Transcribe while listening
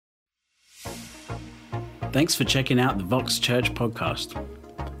Thanks for checking out the Vox Church podcast.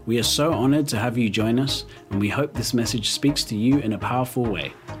 We are so honored to have you join us, and we hope this message speaks to you in a powerful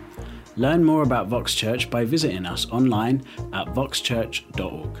way. Learn more about Vox Church by visiting us online at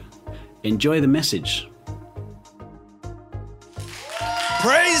voxchurch.org. Enjoy the message.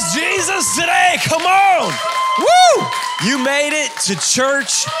 Praise Jesus today. Come on. Woo! You made it to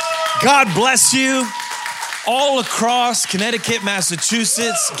church. God bless you. All across Connecticut,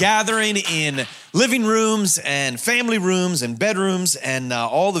 Massachusetts, gathering in living rooms and family rooms and bedrooms and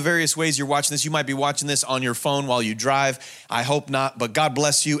all the various ways you're watching this. You might be watching this on your phone while you drive. I hope not, but God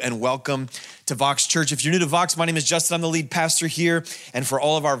bless you and welcome to Vox Church. If you're new to Vox, my name is Justin. I'm the lead pastor here. And for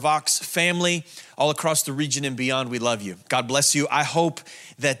all of our Vox family, all across the region and beyond, we love you. God bless you. I hope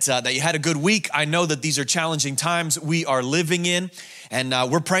that you had a good week. I know that these are challenging times we are living in. And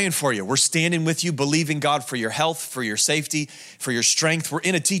we're praying for you. We're standing with you, believing God for your health, for your safety, for your strength. We're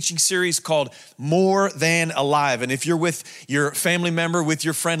in a teaching series called More Than Alive. And if you're with your family member, with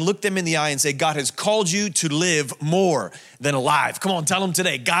your friend, look them in the eye and say, God has called you to live more than alive. Come on, tell them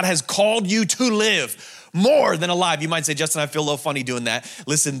today, God has called you to live more than alive. You might say, Justin, I feel a little funny doing that.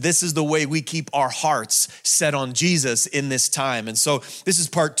 Listen, this is the way we keep our hearts set on Jesus in this time. And so this is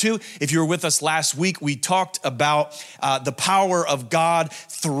part 2. If you were with us last week, we talked about the power of God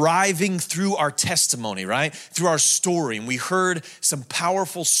thriving through our testimony, right? Through our story. And we heard some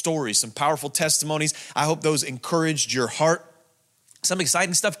powerful stories, some powerful testimonies. I hope those encouraged your heart. Some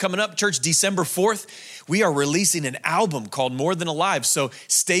exciting stuff coming up. Church, December 4th, we are releasing an album called More Than Alive. So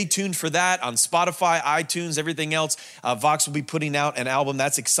stay tuned for that on Spotify, iTunes, everything else. Vox will be putting out an album.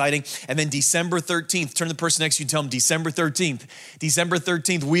 That's exciting. And then December 13th, turn to the person next to you and tell them December 13th. December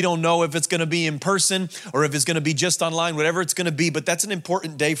 13th, we don't know if it's going to be in person or if it's going to be just online, whatever it's going to be. But that's an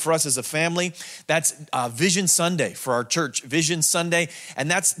important day for us as a family. That's Vision Sunday for our church, Vision Sunday.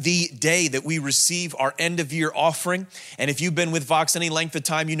 And that's the day that we receive our end of year offering. And if you've been with Vox any length of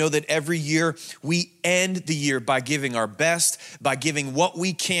time, you know that every year we end the year by giving our best, by giving what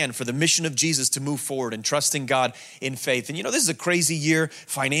we can for the mission of Jesus to move forward and trusting God in faith. And you know, this is a crazy year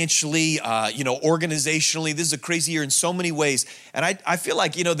financially, organizationally. This is a crazy year in so many ways. And I feel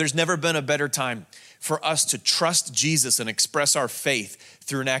like, there's never been a better time for us to trust Jesus and express our faith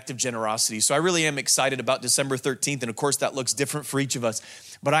through an act of generosity. So I really am excited about December 13th. And of course, that looks different for each of us.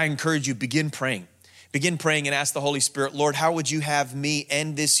 But I encourage you, begin praying. Begin praying and ask the Holy Spirit, Lord, how would you have me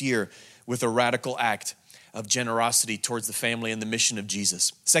end this year with a radical act of generosity towards the family and the mission of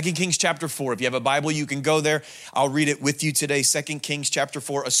Jesus? 2 Kings chapter 4. If you have a Bible, you can go there. I'll read it with you today. 2 Kings chapter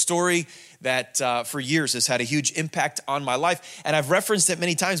 4, a story that for years has had a huge impact on my life. And I've referenced it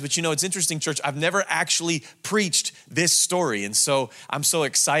many times, but it's interesting, church. I've never actually preached this story. And so I'm so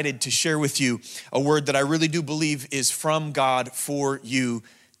excited to share with you a word that I really do believe is from God for you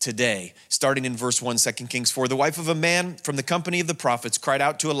today. Starting in verse 1, 2 Kings 4. The wife of a man from the company of the prophets cried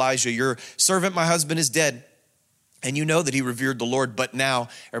out to Elijah, your servant, my husband, is dead. And you know that he revered the Lord, but now,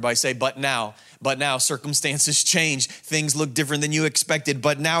 everybody say, but now, circumstances change. Things look different than you expected.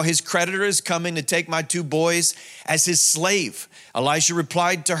 But now his creditor is coming to take my 2 boys as his slave. Elisha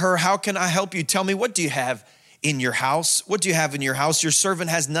replied to her, how can I help you? Tell me, what do you have in your house? What do you have in your house? Your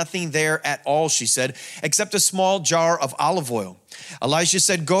servant has nothing there at all, she said, except a small jar of olive oil. Elisha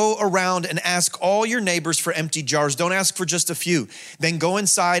said, go around and ask all your neighbors for empty jars. Don't ask for just a few. Then go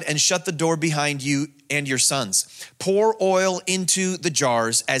inside and shut the door behind you and your sons. Pour oil into the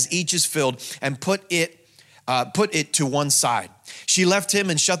jars as each is filled and put it to one side. She left him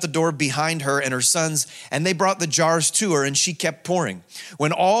and shut the door behind her and her sons, and they brought the jars to her, and she kept pouring.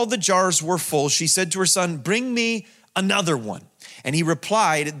 When all the jars were full, she said to her son, bring me another one. And he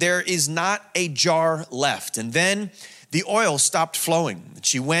replied, there is not a jar left. And then the oil stopped flowing.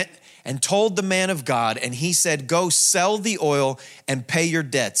 She went and told the man of God, and he said, go sell the oil and pay your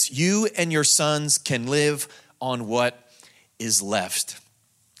debts. You and your sons can live on what is left.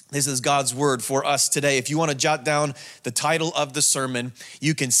 This is God's word for us today. If you want to jot down the title of the sermon,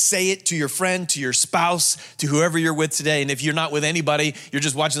 you can say it to your friend, to your spouse, to whoever you're with today. And if you're not with anybody, you're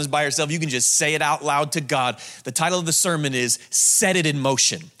just watching this by yourself, you can just say it out loud to God. The title of the sermon is Set It in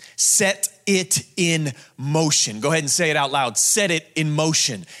Motion. Set it in motion. Go ahead and say it out loud. Set it in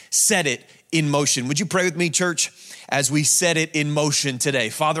motion. Set it in motion. Would you pray with me, church, as we set it in motion today?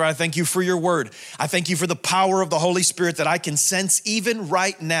 Father, I thank you for your word. I thank you for the power of the Holy Spirit that I can sense even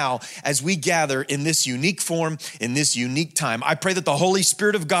right now as we gather in this unique form, in this unique time. I pray that the Holy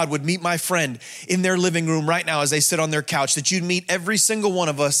Spirit of God would meet my friend in their living room right now as they sit on their couch, that you'd meet every single one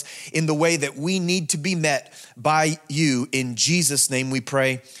of us in the way that we need to be met by you. In Jesus' name we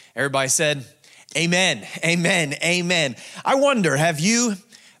pray. Everybody said, amen, amen, amen. I wonder, have you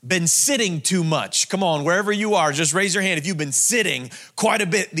been sitting too much? Come on, wherever you are, just raise your hand if you've been sitting quite a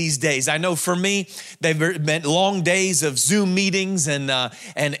bit these days. I know for me, they've been long days of Zoom meetings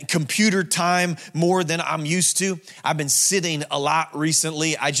and computer time more than I'm used to. I've been sitting a lot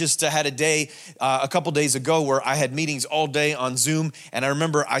recently. I just had a day a couple days ago where I had meetings all day on Zoom, and I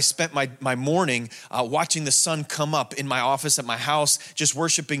remember I spent my morning watching the sun come up in my office at my house, just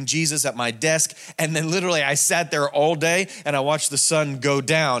worshiping Jesus at my desk, and then literally I sat there all day and I watched the sun go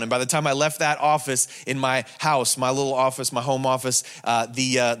down. And by the time I left that office in my house, my little office, my home office,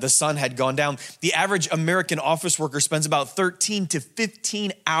 the sun had gone down. The average American office worker spends about 13 to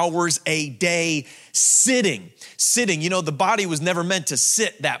 15 hours a day sitting. You know, the body was never meant to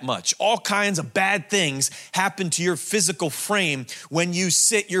sit that much. All kinds of bad things happen to your physical frame when you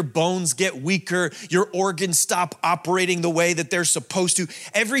sit. Your bones get weaker. Your organs stop operating the way that they're supposed to.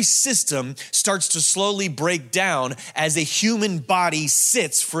 Every system starts to slowly break down as a human body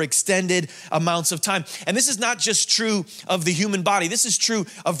sits for extended amounts of time. And this is not just true of the human body. This is true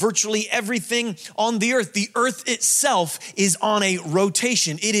of virtually everything on the earth. The earth itself is on a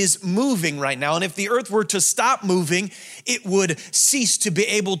rotation. It is moving right now. And if the earth were to stop moving, it would cease to be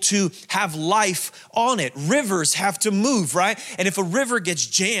able to have life on it. Rivers have to move, right? And if a river gets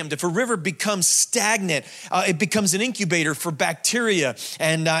jammed, if a river becomes stagnant, it becomes an incubator for bacteria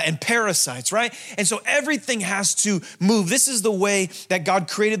and parasites, right? And so everything has to move. This is the way that God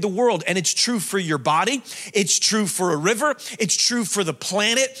created the world. And it's true for your body. It's true for a river. It's true for the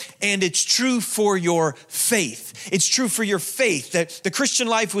planet. And it's true for your faith. It's true for your faith that the Christian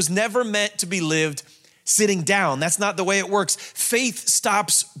life was never meant to be lived sitting down. That's not the way it works. Faith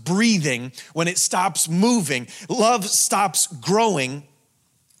stops breathing when it stops moving. Love stops growing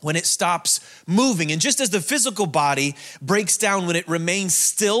when it stops moving. And just as the physical body breaks down when it remains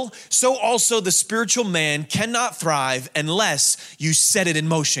still, so also the spiritual man cannot thrive unless you set it in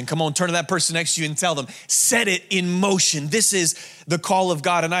motion. Come on, turn to that person next to you and tell them, set it in motion. This is the call of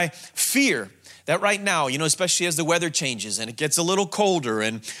God. And I fear that right now, you know, especially as the weather changes and it gets a little colder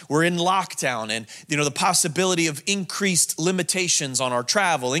and we're in lockdown and, you know, the possibility of increased limitations on our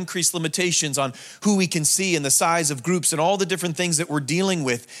travel, increased limitations on who we can see and the size of groups and all the different things that we're dealing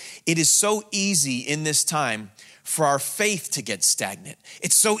with, it is so easy in this time for our faith to get stagnant.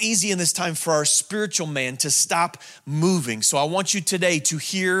 It's so easy in this time for our spiritual man to stop moving. So I want you today to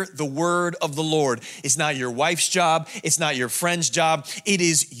hear the word of the Lord. It's not your wife's job. It's not your friend's job. It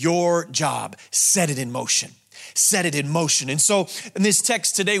is your job. Set it in motion. Set it in motion. And so in this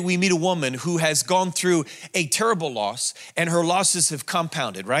text today, we meet a woman who has gone through a terrible loss and her losses have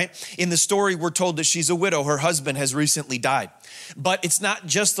compounded, right? In the story, we're told that she's a widow. Her husband has recently died. But it's not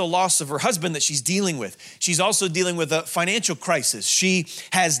just the loss of her husband that she's dealing with. She's also dealing with a financial crisis. She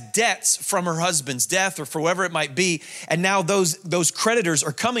has debts from her husband's death or for whatever it might be. And now those creditors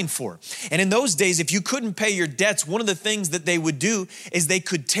are coming for her. And in those days, if you couldn't pay your debts, one of the things that they would do is they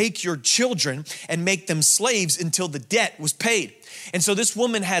could take your children and make them slaves until the debt was paid. And so this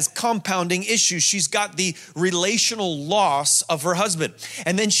woman has compounding issues. She's got the relational loss of her husband.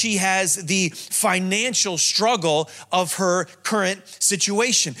 And then she has the financial struggle of her current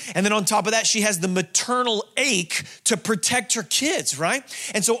situation. And then on top of that, she has the maternal ache to protect her kids, right?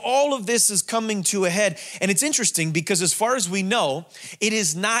 And so all of this is coming to a head. And it's interesting because as far as we know, it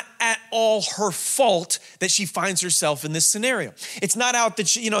is not at all her fault that she finds herself in this scenario. It's not out that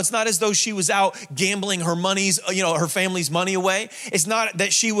she, it's not as though she was out gambling her money's, her family's money away. It's not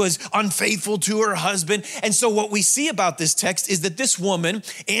that she was unfaithful to her husband. And so what we see about this text is that this woman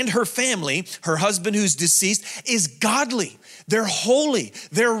and her family, her husband who's deceased, is godly. They're holy,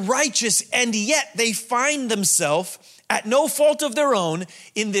 they're righteous, and yet they find themselves at no fault of their own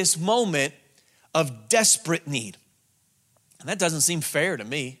in this moment of desperate need. And that doesn't seem fair to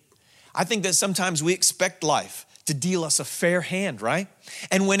me. I think that sometimes we expect life to deal us a fair hand, right?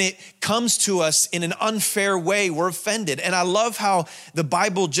 And when it comes to us in an unfair way, we're offended. And I love how the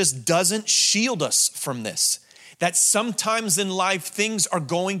Bible just doesn't shield us from this. That sometimes in life, things are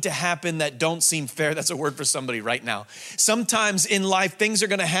going to happen that don't seem fair. That's a word for somebody right now. Sometimes in life, things are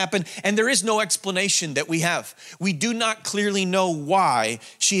going to happen and there is no explanation that we have. We do not clearly know why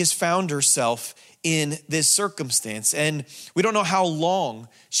she has found herself in this circumstance. And we don't know how long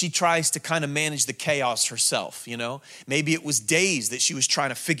she tries to kind of manage the chaos herself, Maybe it was days that she was trying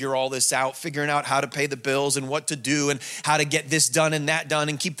to figure all this out, figuring out how to pay the bills and what to do and how to get this done and that done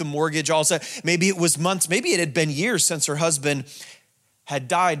and keep the mortgage all set. Maybe it was months, maybe it had been years since her husband had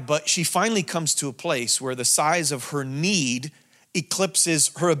died, but she finally comes to a place where the size of her need eclipses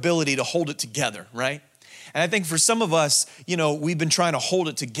her ability to hold it together, right? And I think for some of us, we've been trying to hold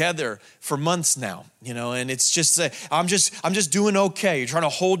it together for months now, and it's just, I'm just doing okay. You're trying to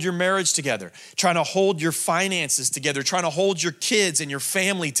hold your marriage together, trying to hold your finances together, trying to hold your kids and your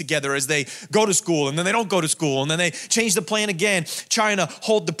family together as they go to school and then they don't go to school and then they change the plan again, trying to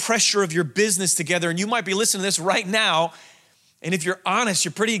hold the pressure of your business together. And you might be listening to this right now, and if you're honest,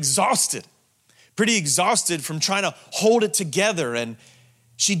 you're pretty exhausted from trying to hold it together. And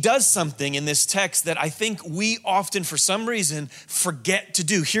she does something in this text that I think we often, for some reason, forget to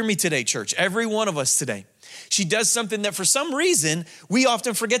do. Hear me today, church. Every one of us today. She does something that for some reason we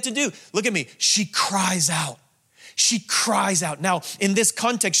often forget to do. Look at me. She cries out. She cries out. Now, in this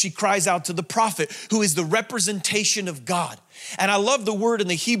context, she cries out to the prophet, who is the representation of God. And I love the word in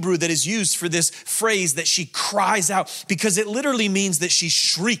the Hebrew that is used for this phrase, that she cries out, because it literally means that she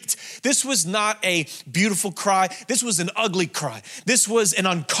shrieked. This was not a beautiful cry. This was an ugly cry. This was an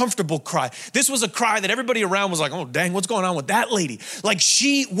uncomfortable cry. This was a cry that everybody around was like, oh, dang, what's going on with that lady? Like,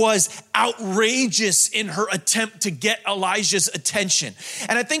 she was outrageous in her attempt to get Elijah's attention.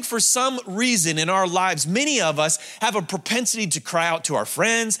 And I think for some reason in our lives, many of us have a propensity to cry out to our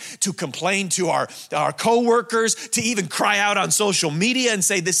friends, to complain to our coworkers, to even cry out on social media and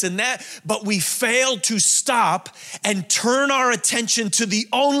say this and that, but we fail to stop and turn our attention to the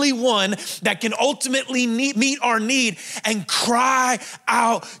only one that can ultimately meet our need and cry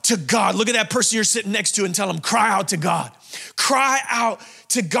out to God. Look at that person you're sitting next to and tell them, cry out to God. Cry out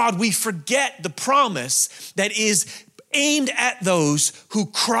to God. We forget the promise that is aimed at those who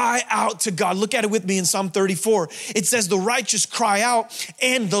cry out to God. Look at it with me in Psalm 34. It says, the righteous cry out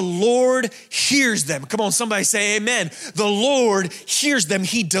and the Lord hears them. Come on, somebody say amen. The Lord hears them.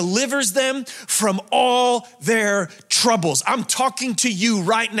 He delivers them from all their troubles. I'm talking to you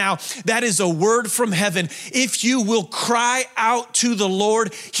right now. That is a word from heaven. If you will cry out to the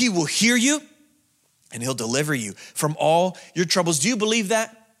Lord, he will hear you and he'll deliver you from all your troubles. Do you believe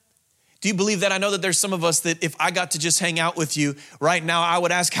that? Do you believe that? I know that there's some of us that if I got to just hang out with you right now, I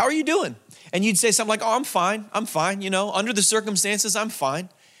would ask, how are you doing? And you'd say something like, oh, I'm fine. Under the circumstances, I'm fine.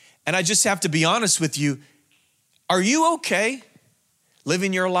 And I just have to be honest with you. Are you okay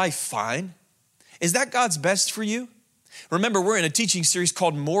living your life fine? Is that God's best for you? Remember, we're in a teaching series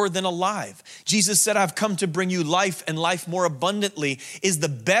called More Than Alive. Jesus said, I've come to bring you life and life more abundantly. Is the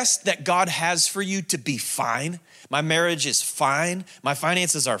best that God has for you to be fine? My marriage is fine. My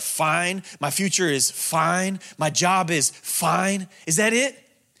finances are fine. My future is fine. My job is fine. Is that it?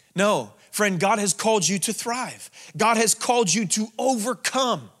 No, friend, God has called you to thrive. God has called you to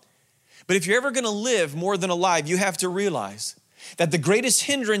overcome. But if you're ever going to live more than alive, you have to realize that the greatest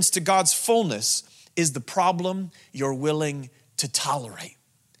hindrance to God's fullness is the problem you're willing to tolerate.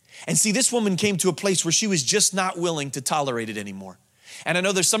 And see, this woman came to a place where she was just not willing to tolerate it anymore. And I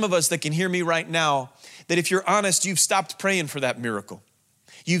know there's some of us that can hear me right now that if you're honest, you've stopped praying for that miracle.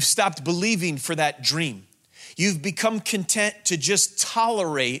 You've stopped believing for that dream. You've become content to just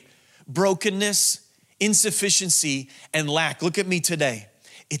tolerate brokenness, insufficiency, and lack. Look at me today.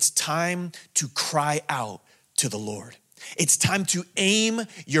 It's time to cry out to the Lord. It's time to aim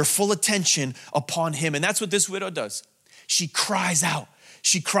your full attention upon him. And that's what this widow does. She cries out.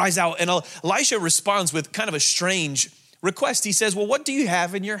 She cries out. And Elisha responds with kind of a strange request. He says, well, what do you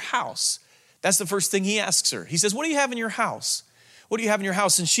have in your house? That's the first thing he asks her. He says, what do you have in your house? What do you have in your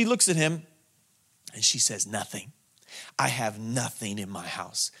house? And she looks at him and she says, nothing. I have nothing in my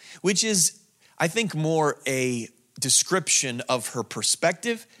house, which is, I think, more a description of her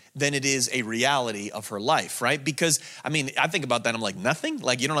perspective than it is a reality of her life, right? Because, I think about that. I'm like, nothing?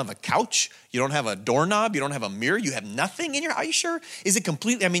 Like, you don't have a couch? You don't have a doorknob? You don't have a mirror? You have nothing in your, are you sure? Is it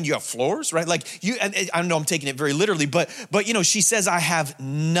completely, you have floors, right? Like, I know I'm taking it very literally, but she says, I have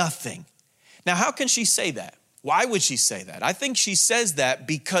nothing. Now, how can she say that? Why would she say that? I think she says that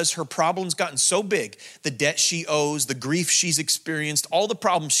because her problem's gotten so big, the debt she owes, the grief she's experienced, all the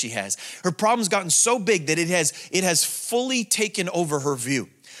problems she has. Her problem's gotten so big that it has fully taken over her view,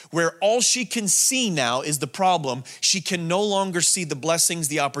 where all she can see now is the problem. She can no longer see the blessings,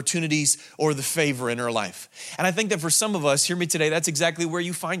 the opportunities, or the favor in her life. And I think that for some of us, hear me today, that's exactly where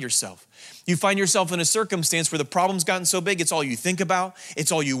you find yourself. You find yourself in a circumstance where the problem's gotten so big, it's all you think about,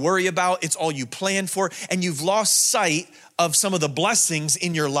 it's all you worry about, it's all you plan for, and you've lost sight of some of the blessings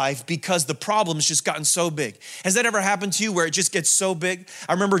in your life because the problem's just gotten so big. Has that ever happened to you where it just gets so big?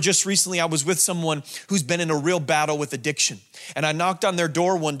 I remember just recently I was with someone who's been in a real battle with addiction. And I knocked on their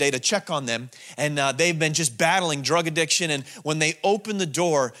door one day to check on them. And they've been just battling drug addiction. And when they opened the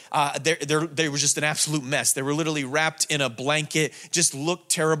door, they were just an absolute mess. They were literally wrapped in a blanket, just looked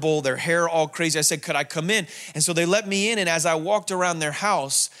terrible, their hair all crazy. I said, could I come in? And so they let me in. And as I walked around their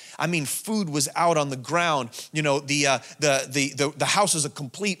house, I mean, food was out on the ground. You know, the house was a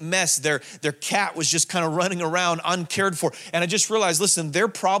complete mess. Their cat was just kind of running around uncared for. And I just realized, listen, their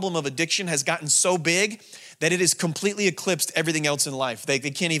problem of addiction has gotten so big that it has completely eclipsed everything else in life. They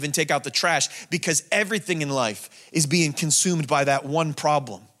can't even take out the trash because everything in life is being consumed by that one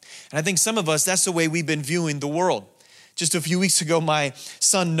problem. And I think some of us, that's the way we've been viewing the world. Just a few weeks ago, my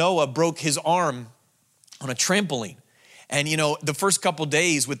son Noah broke his arm on a trampoline. And you know, the first couple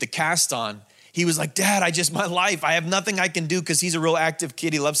days with the cast on, he was like, Dad, my life, I have nothing I can do, because he's a real active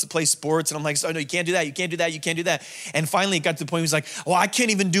kid. He loves to play sports. And I'm like, no, you can't do that. You can't do that. You can't do that. And finally it got to the point he was like, well, I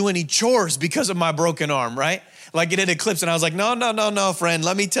can't even do any chores because of my broken arm, right? Like it had eclipsed. And I was like, no, friend,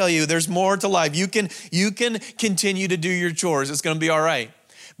 let me tell you, there's more to life. You can continue to do your chores. It's going to be all right.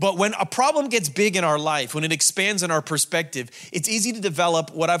 But when a problem gets big in our life, when it expands in our perspective, it's easy to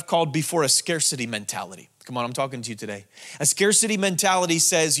develop what I've called before a scarcity mentality. Come on, I'm talking to you today. A scarcity mentality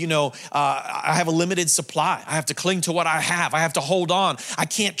says, I have a limited supply. I have to cling to what I have. I have to hold on. I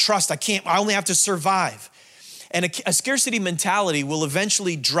can't trust. I only have to survive. And a scarcity mentality will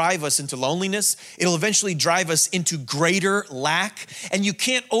eventually drive us into loneliness. It'll eventually drive us into greater lack. And you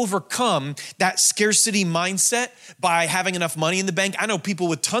can't overcome that scarcity mindset by having enough money in the bank. I know people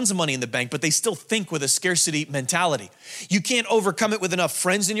with tons of money in the bank, but they still think with a scarcity mentality. You can't overcome it with enough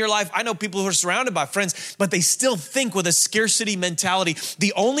friends in your life. I know people who are surrounded by friends, but they still think with a scarcity mentality.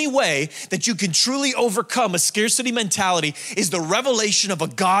 The only way that you can truly overcome a scarcity mentality is the revelation of a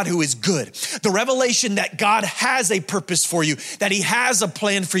God who is good. The revelation that God has a purpose for you, that he has a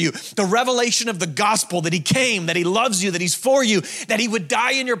plan for you. The revelation of the gospel, that he came, that he loves you, that he's for you, that he would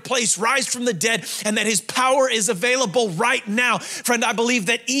die in your place, rise from the dead, and that his power is available right now. Friend, I believe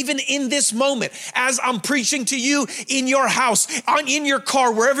that even in this moment, as I'm preaching to you in your house, in your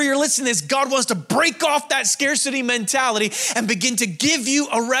car, wherever you're listening to this, God wants to break off that scarcity mentality and begin to give you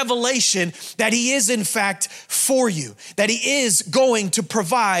a revelation that he is in fact for you, that he is going to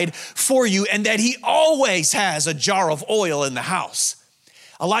provide for you, and that he always has a jar of oil in the house.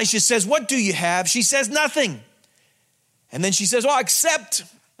 Elisha says, what do you have? She says, nothing. And then she says,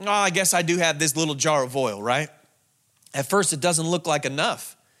 I guess I do have this little jar of oil, right? At first, it doesn't look like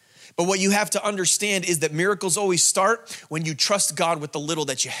enough. But what you have to understand is that miracles always start when you trust God with the little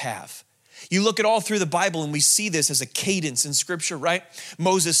that you have. You look at all through the Bible and we see this as a cadence in scripture, right?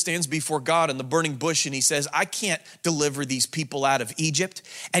 Moses stands before God in the burning bush and he says, I can't deliver these people out of Egypt.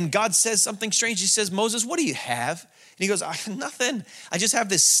 And God says something strange. He says, Moses, what do you have? And he goes, nothing. I just have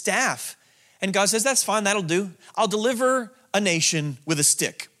this staff. And God says, that's fine. That'll do. I'll deliver a nation with a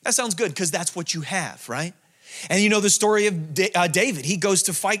stick. That sounds good because that's what you have, right? And you know the story of David. He goes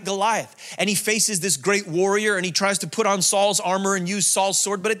to fight Goliath and he faces this great warrior and he tries to put on Saul's armor and use Saul's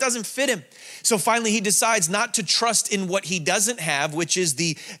sword, but it doesn't fit him. So finally he decides not to trust in what he doesn't have, which is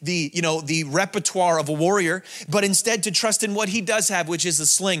the repertoire of a warrior, but instead to trust in what he does have, which is a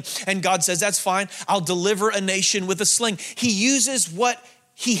sling. And God says, that's fine. I'll deliver a nation with a sling. He uses what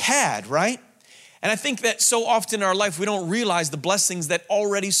he had, right? And I think that so often in our life, we don't realize the blessings that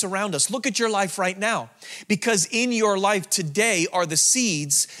already surround us. Look at your life right now, because in your life today are the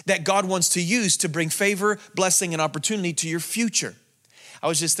seeds that God wants to use to bring favor, blessing, and opportunity to your future. I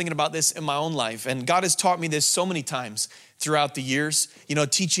was just thinking about this in my own life, and God has taught me this so many times throughout the years,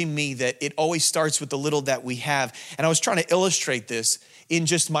 teaching me that it always starts with the little that we have. And I was trying to illustrate this in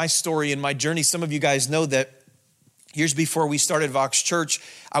just my story and my journey. Some of you guys know that years before we started Vox Church,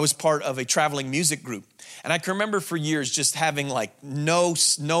 I was part of a traveling music group. And I can remember for years just having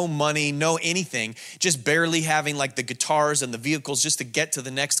no money, no anything, just barely having the guitars and the vehicles just to get to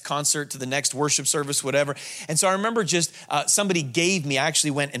the next concert, to the next worship service, whatever. And so I remember somebody gave me, I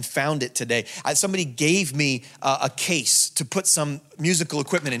actually went and found it today. Somebody gave me a case to put some musical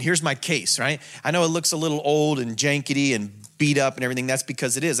equipment in. Here's my case, right? I know it looks a little old and jankety and beat up and everything. That's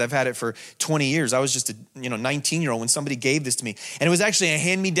because it is. I've had it for 20 years. I was just a 19-year-old when somebody gave this to me. And it was actually a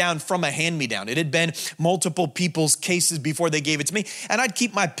hand-me-down from a hand-me-down. It had been multiple people's cases before they gave it to me. And I'd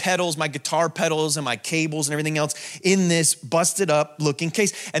keep my pedals, my guitar pedals and my cables and everything else in this busted up looking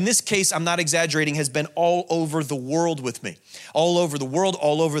case. And this case, I'm not exaggerating, has been all over the world with me. All over the world,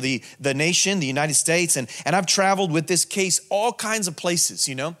 all over the nation, the United States. And I've traveled with this case all kinds of places,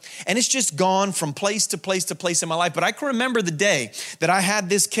 And it's just gone from place to place to place in my life. But I can remember the day that I had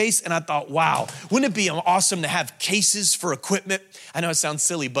this case and I thought, wow, wouldn't it be awesome to have cases for equipment? I know it sounds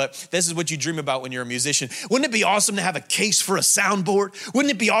silly, but this is what you dream about when you're a musician. Wouldn't it be awesome to have a case for a soundboard?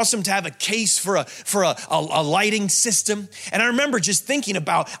 Wouldn't it be awesome to have a case for a lighting system? And I remember just thinking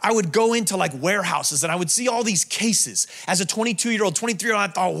about, I would go into like warehouses and I would see all these cases. As a 22-year-old, 23-year-old, I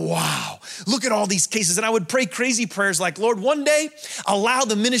thought, wow, look at all these cases. And I would pray crazy prayers like, Lord, one day allow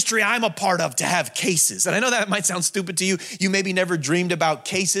the ministry I'm a part of to have cases. And I know that might sound stupid to you. You maybe never dreamed about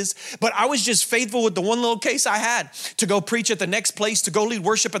cases, but I was just faithful with the one little case I had to go preach at the next place, to go lead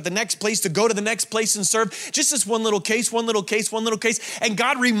worship at the next place, to go to the next place and serve. Just this one little case, one little case, one little case. And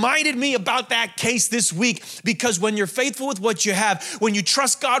God reminded me about that case this week, because when you're faithful with what you have, when you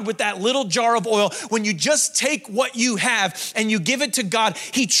trust God with that little jar of oil, when you just take what you have and you give it to God,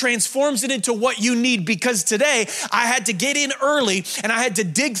 He transforms it into what you need. Because today I had to get in early and I had to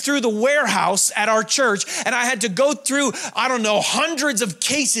dig through the warehouse at our church and I had to go through, hundreds of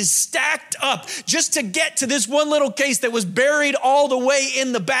cases stacked up just to get to this one little case that was buried all the way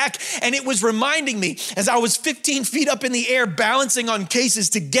in the back. And it was reminding me as I was 15 feet up in the air balancing on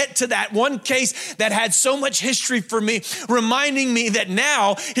cases to get to that one case that had so much history for me, reminding me that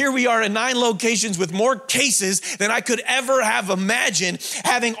now here we are in 9 locations with more cases than I could ever have imagined,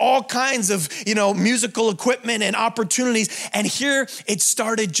 having all kinds of, musical equipment and opportunities. And here it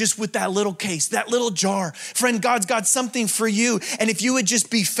started just with that little case, that little jar. Friend, God's got something for you. And if you would just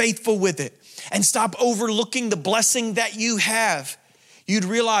be faithful with it and stop overlooking the blessing that you have, you'd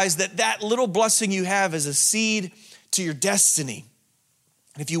realize that that little blessing you have is a seed to your destiny.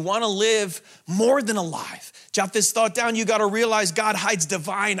 And if you want to live more than alive, jot this thought down, you got to realize God hides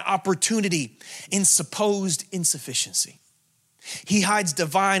divine opportunity in supposed insufficiency. He hides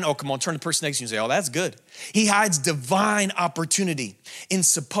divine, come on, turn to the person next to you and say, oh, that's good. He hides divine opportunity in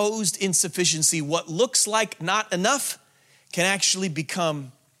supposed insufficiency. What looks like not enough can actually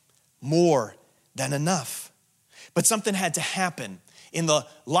become more than enough. But something had to happen in the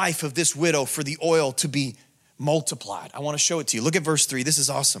life of this widow for the oil to be multiplied. I want to show it to you. Look at verse 3. This is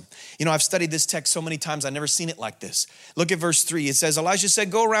awesome. I've studied this text so many times. I've never seen it like this. Look at verse 3. It says, Elijah said,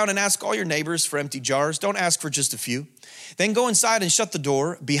 go around and ask all your neighbors for empty jars. Don't ask for just a few. Then go inside and shut the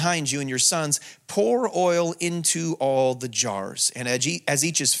door behind you and your sons. Pour oil into all the jars. And as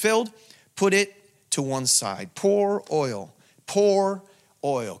each is filled, put it to one side. Pour oil. Pour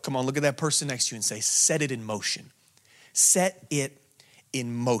oil. Come on, look at that person next to you and say, set it in motion. Set it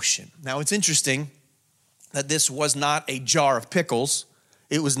in motion. Now, it's interesting that this was not a jar of pickles.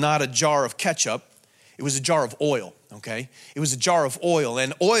 It was not a jar of ketchup. It was a jar of oil, okay? It was a jar of oil.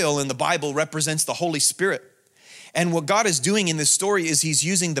 And oil in the Bible represents the Holy Spirit. And what God is doing in this story is He's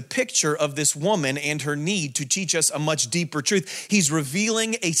using the picture of this woman and her need to teach us a much deeper truth. He's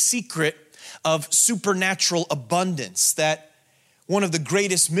revealing a secret of supernatural abundance, that one of the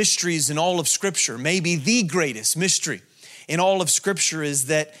greatest mysteries in all of Scripture, maybe the greatest mystery in all of Scripture, is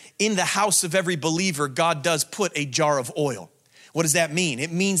that in the house of every believer, God does put a jar of oil. What does that mean?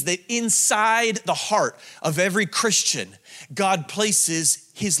 It means that inside the heart of every Christian, God places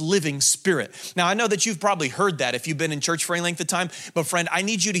His living Spirit. Now, I know that you've probably heard that if you've been in church for any length of time, but friend, I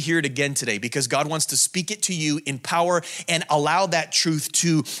need you to hear it again today, because God wants to speak it to you in power and allow that truth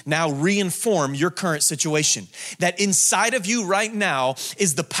to now reinform your current situation. That inside of you right now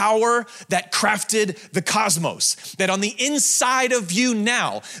is the power that crafted the cosmos. That on the inside of you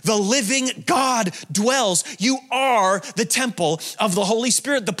now, the living God dwells. You are the temple of the Holy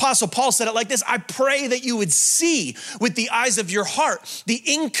Spirit. The Apostle Paul said it like this: I pray that you would see with the eyes of your heart the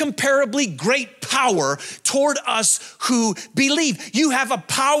incomparably great power toward us who believe. You have a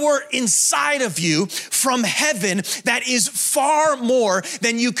power inside of you from heaven that is far more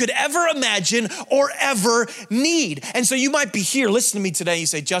than you could ever imagine or ever need. And so you might be here listening to me today. You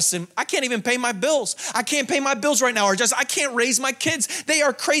say, Justin, I can't even pay my bills. I can't pay my bills right now. Or Justin, I can't raise my kids. They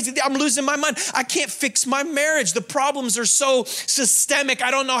are crazy. I'm losing my mind. I can't fix my marriage. The problems are so systemic. I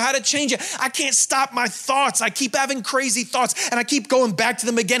don't know how to change it. I can't stop my thoughts. I keep having crazy thoughts and I keep going back to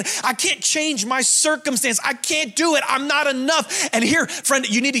them again. I can't change my circumstance. I can't do it. I'm not enough. And here, friend,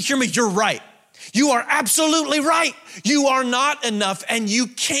 you need to hear me. You're right. You are absolutely right. You are not enough and you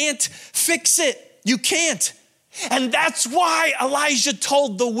can't fix it. You can't. And that's why Elijah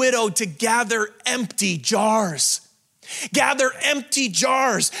told the widow to gather empty jars. Gather empty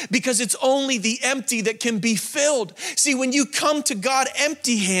jars, because it's only the empty that can be filled. See, when you come to God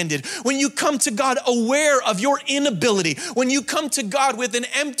empty-handed, when you come to God aware of your inability, when you come to God with an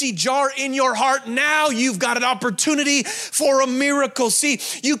empty jar in your heart, now you've got an opportunity for a miracle. See,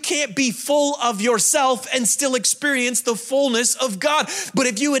 you can't be full of yourself and still experience the fullness of God. But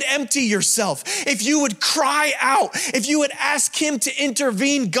if you would empty yourself, if you would cry out, if you would ask Him to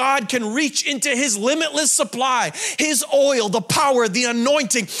intervene, God can reach into His limitless supply, His oil, the power, the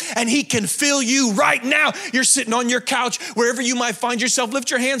anointing, and He can fill you right now. You're sitting on your couch, wherever you might find yourself.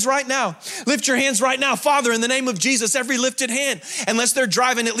 Lift your hands right now. Lift your hands right now. Father, in the name of Jesus, every lifted hand, unless they're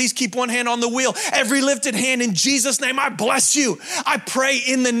driving, at least keep one hand on the wheel. Every lifted hand in Jesus' name, I bless you. I pray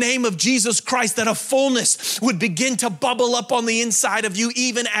in the name of Jesus Christ that a fullness would begin to bubble up on the inside of you,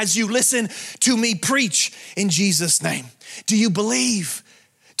 even as you listen to me preach in Jesus' name. Do you believe?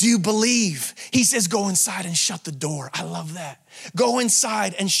 Do you believe? He says, go inside and shut the door. I love that. Go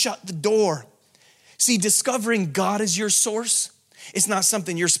inside and shut the door. See, discovering God as your source, it's not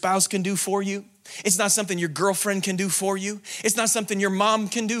something your spouse can do for you. It's not something your girlfriend can do for you. It's not something your mom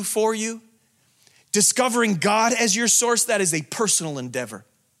can do for you. Discovering God as your source, that is a personal endeavor.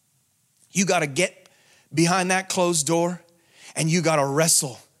 You got to get behind that closed door and you got to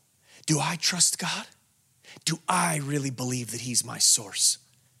wrestle. Do I trust God? Do I really believe that He's my source?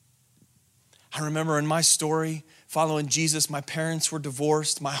 I remember in my story, following Jesus, my parents were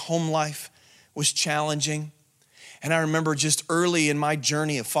divorced. My home life was challenging. And I remember just early in my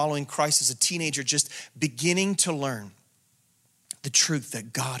journey of following Christ as a teenager, just beginning to learn the truth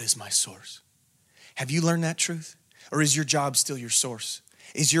that God is my source. Have you learned that truth? Or is your job still your source?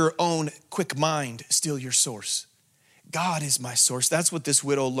 Is your own quick mind still your source? God is my source. That's what this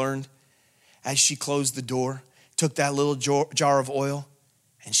widow learned as she closed the door, took that little jar of oil,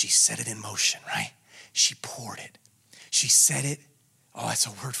 and she set it in motion, right? She poured it. She set it. Oh, that's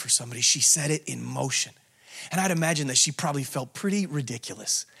a word for somebody. She set it in motion. And I'd imagine that she probably felt pretty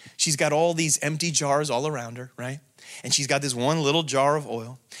ridiculous. She's got all these empty jars all around her, right? And she's got this one little jar of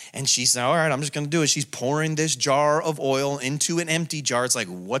oil. And she's all right, I'm just going to do it. She's pouring this jar of oil into an empty jar. It's like,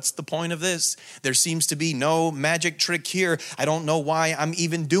 what's the point of this? There seems to be no magic trick here. I don't know why I'm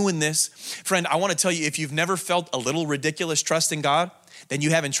even doing this. Friend, I want to tell you, if you've never felt a little ridiculous trusting God, then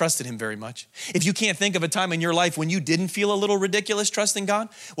you haven't trusted Him very much. If you can't think of a time in your life when you didn't feel a little ridiculous trusting God,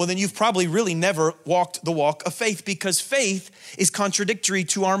 well, then you've probably really never walked the walk of faith, because faith is contradictory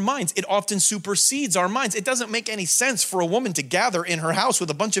to our minds. It often supersedes our minds. It doesn't make any sense for a woman to gather in her house with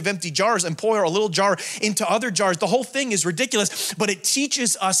a bunch of empty jars and pour a little jar into other jars. The whole thing is ridiculous, but it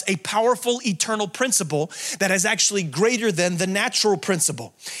teaches us a powerful eternal principle that is actually greater than the natural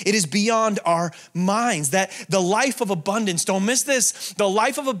principle. It is beyond our minds, that the life of abundance, don't miss this, the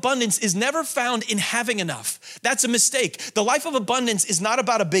life of abundance is never found in having enough. That's a mistake. The life of abundance is not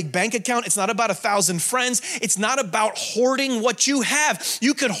about a big bank account. It's not about 1,000 friends. It's not about hoarding what you have.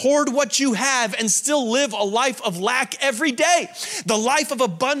 You could hoard what you have and still live a life of lack every day. The life of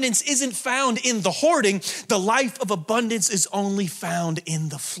abundance isn't found in the hoarding. The life of abundance is only found in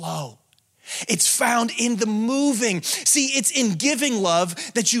the flow. It's found in the moving. See, it's in giving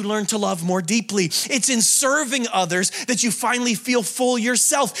love that you learn to love more deeply. It's in serving others that you finally feel full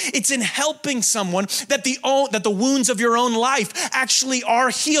yourself. It's in helping someone that the wounds of your own life actually are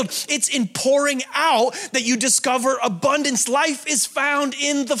healed. It's in pouring out that you discover abundance. Life is found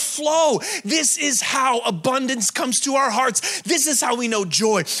in the flow. This is how abundance comes to our hearts. This is how we know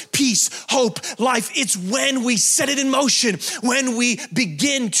joy, peace, hope, life. It's when we set it in motion, when we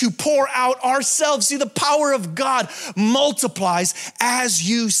begin to pour out ourselves. See, the power of God multiplies as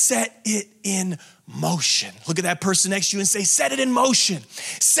you set it in motion. Look at that person next to you and say, set it in motion.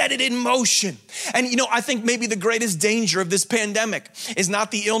 Set it in motion. And I think maybe the greatest danger of this pandemic is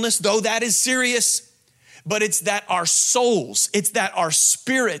not the illness, though that is serious, but it's that our souls, it's that our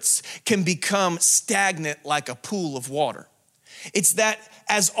spirits can become stagnant like a pool of water. It's that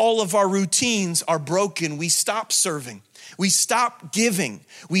as all of our routines are broken, we stop serving. We stop giving,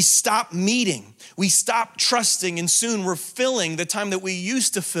 we stop meeting, we stop trusting, and soon we're filling the time that we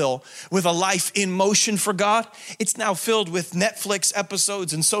used to fill with a life in motion for God. It's now filled with Netflix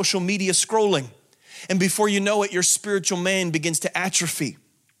episodes and social media scrolling. And before you know it, your spiritual man begins to atrophy.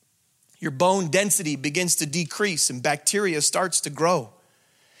 Your bone density begins to decrease and bacteria starts to grow.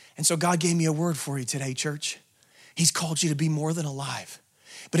 And so God gave me a word for you today, church. He's called you to be more than alive.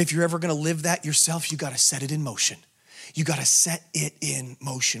 But if you're ever going to live that yourself, you got to set it in motion. You got to set it in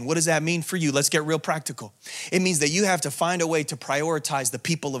motion. What does that mean for you? Let's get real practical. It means that you have to find a way to prioritize the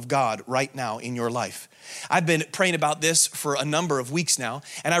people of God right now in your life. I've been praying about this for a number of weeks now,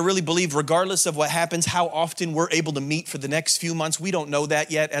 and I really believe regardless of what happens, how often we're able to meet for the next few months, we don't know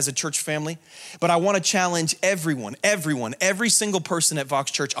that yet as a church family, but I want to challenge everyone, every single person at Vox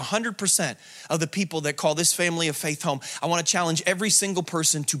Church, 100% of the people that call this family of faith home. I want to challenge every single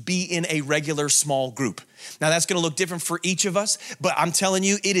person to be in a regular small group. Now that's going to look different for each of us, but I'm telling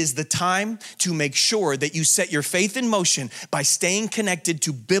you, it is the time to make sure that you set your faith in motion by staying connected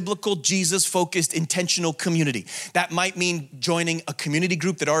to biblical, Jesus-focused, intentional community. That might mean joining a community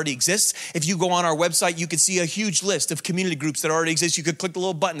group that already exists. If you go on our website, you can see a huge list of community groups that already exist. You could click the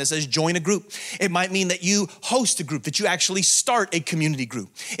little button that says join a group. It might mean that you host a group, that you actually start a community group.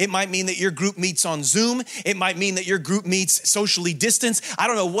 It might mean that your group meets on Zoom. It might mean that your group meets socially distanced. I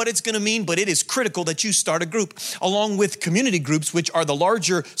don't know what it's going to mean, but it is critical that you start a group along with community groups, which are the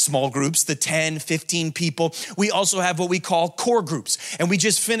larger small groups, the 10, 15 people. We also have what we call core groups. And we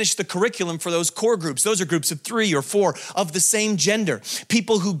just finished the curriculum for those core groups. Those are groups of 3 or 4 of the same gender.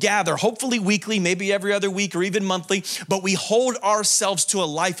 People who gather, hopefully weekly, maybe every other week or even monthly, but we hold ourselves to a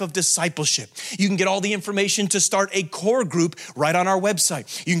life of discipleship. You can get all the information to start a core group right on our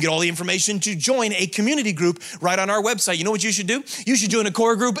website. You can get all the information to join a community group right on our website. You know what you should do? You should join a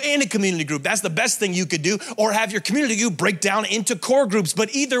core group and a community group. That's the best thing you could do. Or have your community group break down into core groups.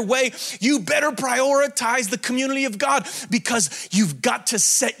 But either way, you better prioritize the community of God because you've got to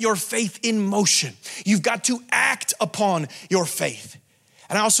set your faith in motion. You've got to act upon your faith.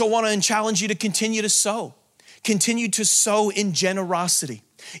 And I also want to challenge you to continue to sow. Continue to sow in generosity.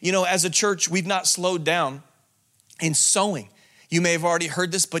 You know, as a church, we've not slowed down in sowing. You may have already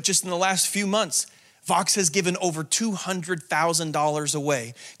heard this, but just in the last few months, Vox has given over $200,000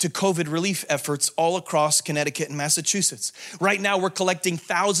 away to COVID relief efforts all across Connecticut and Massachusetts. Right now, we're collecting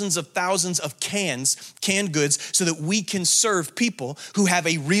thousands of canned goods, so that we can serve people who have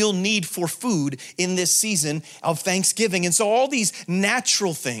a real need for food in this season of Thanksgiving. And so all these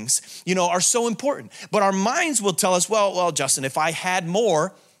natural things, you know, are so important. But our minds will tell us, well, Justin, if I had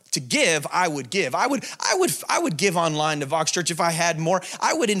more to give, I would give. I would give online to Vox Church if I had more.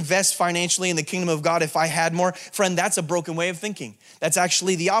 I would invest financially in the kingdom of God if I had more. Friend, that's a broken way of thinking. That's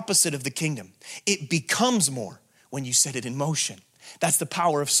actually the opposite of the kingdom. It becomes more when you set it in motion. That's the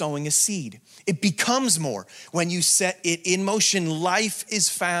power of sowing a seed. It becomes more when you set it in motion. Life is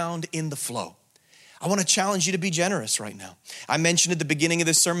found in the flow. I want to challenge you to be generous right now. I mentioned at the beginning of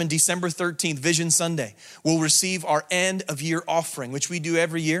this sermon, December 13th, Vision Sunday, we'll receive our end of year offering, which we do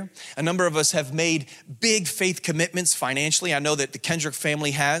every year. A number of us have made big faith commitments financially. I know that the Kendrick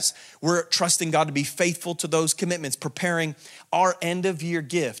family has. We're trusting God to be faithful to those commitments, preparing our end of year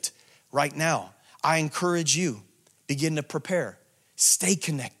gift right now. I encourage you, begin to prepare. Stay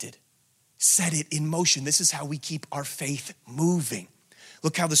connected. Set it in motion. This is how we keep our faith moving.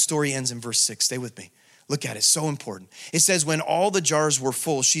 Look how the story ends in verse 6. Stay with me. Look at it. So important. It says, when all the jars were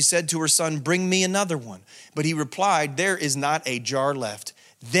full, she said to her son, bring me another one. But he replied, there is not a jar left.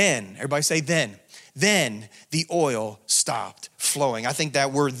 Then, everybody say then the oil stopped flowing. I think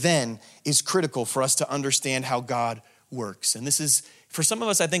that word then is critical for us to understand how God works. And this is, for some of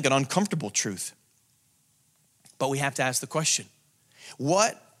us, I think, an uncomfortable truth. But we have to ask the question,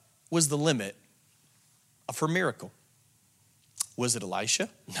 what was the limit of her miracle? Was it Elisha?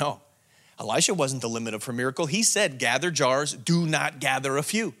 No. Elisha wasn't the limit of her miracle. He said, gather jars, do not gather a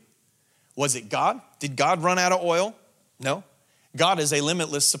few. Was it God? Did God run out of oil? No. God is a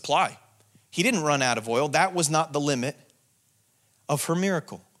limitless supply. He didn't run out of oil. That was not the limit of her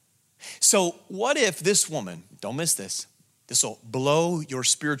miracle. So what if this woman, don't miss this, this will blow your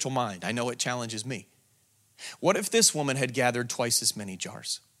spiritual mind. I know it challenges me. What if this woman had gathered twice as many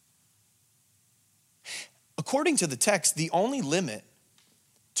jars? According to the text, the only limit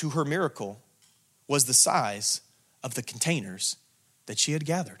to her miracle was the size of the containers that she had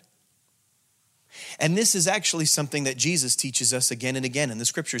gathered. And this is actually something that Jesus teaches us again and again in the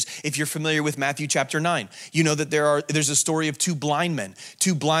scriptures. If you're familiar with Matthew chapter 9, you know that there's a story of two blind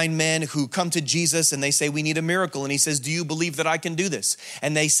men who come to Jesus and they say, we need a miracle. And he says, do you believe that I can do this?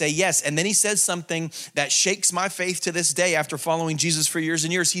 And they say, yes. And then he says something that shakes my faith to this day after following Jesus for years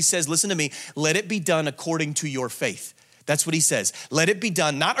and years. He says, listen to me, let it be done according to your faith. That's what he says. Let it be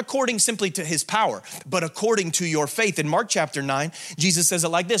done, not according simply to his power, but according to your faith. In Mark chapter 9, Jesus says it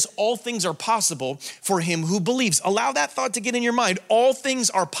like this: all things are possible for him who believes. Allow that thought to get in your mind. All things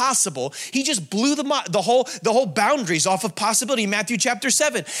are possible. He just blew the whole boundaries off of possibility. In Matthew chapter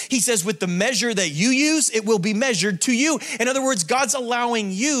 7, he says, with the measure that you use, it will be measured to you. In other words, God's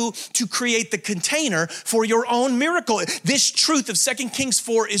allowing you to create the container for your own miracle. This truth of 2 Kings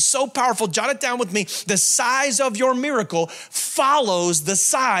 4 is so powerful. Jot it down with me. The size of your miracle follows the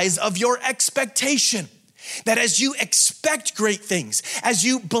size of your expectation. That as you expect great things, as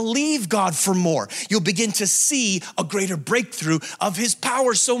you believe God for more, you'll begin to see a greater breakthrough of his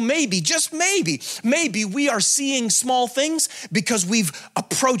power. So maybe, just maybe we are seeing small things because we've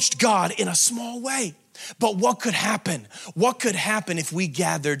approached God in a small way. But what could happen? What could happen if we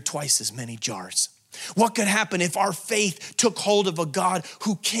gathered twice as many jars? What could happen if our faith took hold of a God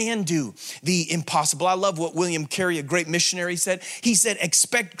who can do the impossible? I love what William Carey, a great missionary, said. He said,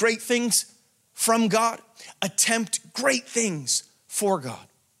 expect great things from God. Attempt great things for God.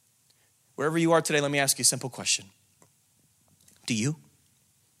 Wherever you are today, let me ask you a simple question. Do you?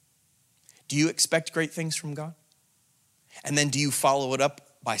 Do you expect great things from God? And then do you follow it up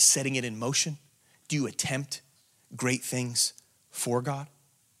by setting it in motion? Do you attempt great things for God?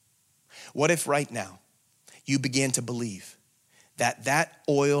 What if right now you began to believe that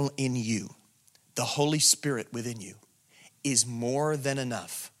oil in you, the Holy Spirit within you, is more than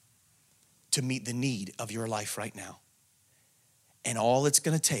enough to meet the need of your life right now? And all it's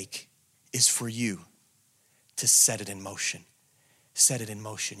going to take is for you to set it in motion. Set it in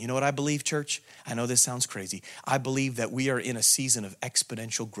motion. You know what I believe, church? I know this sounds crazy. I believe that we are in a season of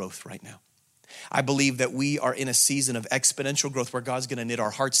exponential growth right now. I believe that we are in a season of exponential growth where God's going to knit our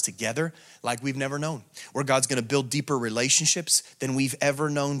hearts together like we've never known, where God's going to build deeper relationships than we've ever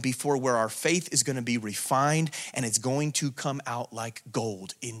known before, where our faith is going to be refined and it's going to come out like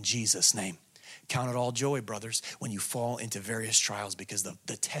gold in Jesus' name. Count it all joy, brothers, when you fall into various trials, because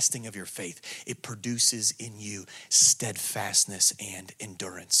the testing of your faith, it produces in you steadfastness and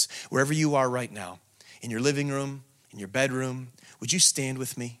endurance. Wherever you are right now, in your living room, in your bedroom, would you stand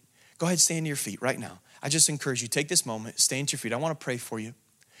with me? Go ahead, stand to your feet right now. I just encourage you, take this moment, stand to your feet. I want to pray for you.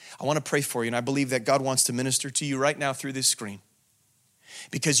 I want to pray for you, and I believe that God wants to minister to you right now through this screen.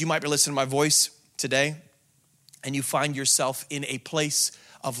 Because you might be listening to my voice today, and you find yourself in a place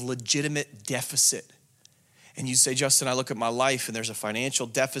of legitimate deficit. And you say, Justin, I look at my life, and there's a financial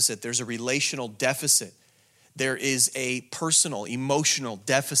deficit. There's a relational deficit. There is a personal, emotional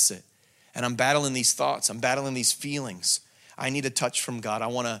deficit. And I'm battling these thoughts. I'm battling these feelings. I need a touch from God. I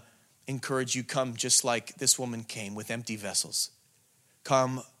want to encourage you, come just like this woman came with empty vessels.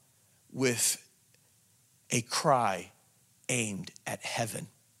 Come with a cry aimed at heaven.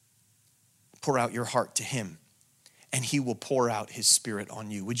 Pour out your heart to him, and he will pour out his Spirit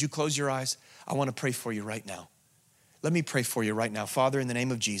on you. Would you close your eyes? I want to pray for you right now. Let me pray for you right now. Father, in the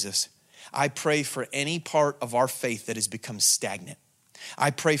name of Jesus, I pray for any part of our faith that has become stagnant.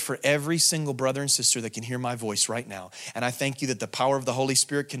 I pray for every single brother and sister that can hear my voice right now. And I thank you that the power of the Holy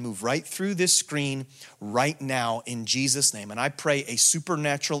Spirit can move right through this screen right now in Jesus' name. And I pray a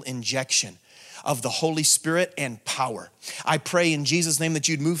supernatural injection of the Holy Spirit and power. I pray in Jesus' name that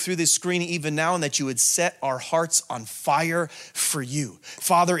you'd move through this screen even now and that you would set our hearts on fire for you.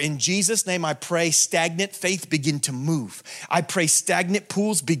 Father, in Jesus' name, I pray stagnant faith begin to move. I pray stagnant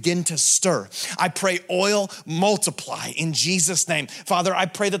pools begin to stir. I pray oil multiply in Jesus' name. Father, I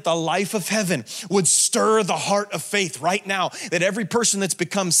pray that the life of heaven would stir the heart of faith right now, that every person that's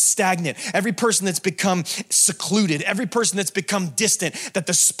become stagnant, every person that's become secluded, every person that's become distant, that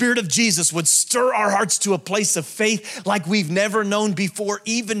the Spirit of Jesus would stir our hearts to a place of faith like we've never known before.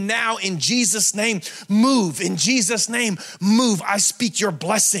 Even now, in Jesus' name, move. In Jesus' name, move. I speak your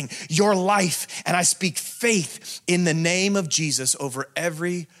blessing, your life, and I speak faith in the name of Jesus over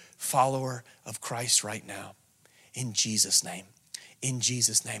every follower of Christ right now. In Jesus' name. In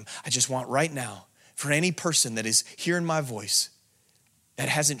Jesus' name. I just want right now, for any person that is hearing my voice that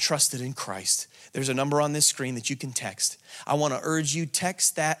hasn't trusted in Christ, there's a number on this screen that you can text. I want to urge you,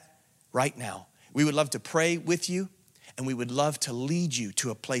 text that right now. We would love to pray with you, and we would love to lead you to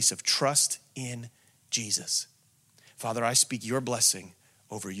a place of trust in Jesus. Father, I speak your blessing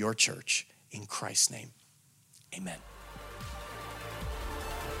over your church in Christ's name. Amen.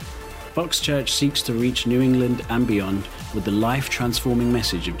 Vox Church seeks to reach New England and beyond with the life-transforming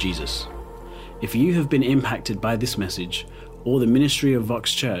message of Jesus. If you have been impacted by this message or the ministry of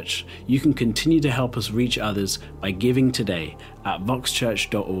Vox Church, you can continue to help us reach others by giving today at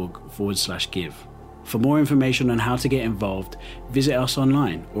voxchurch.org/give. For more information on how to get involved, visit us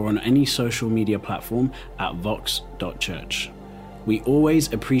online or on any social media platform at vox.church. We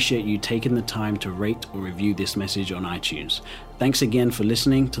always appreciate you taking the time to rate or review this message on iTunes. Thanks again for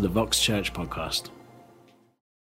listening to the Vox Church podcast.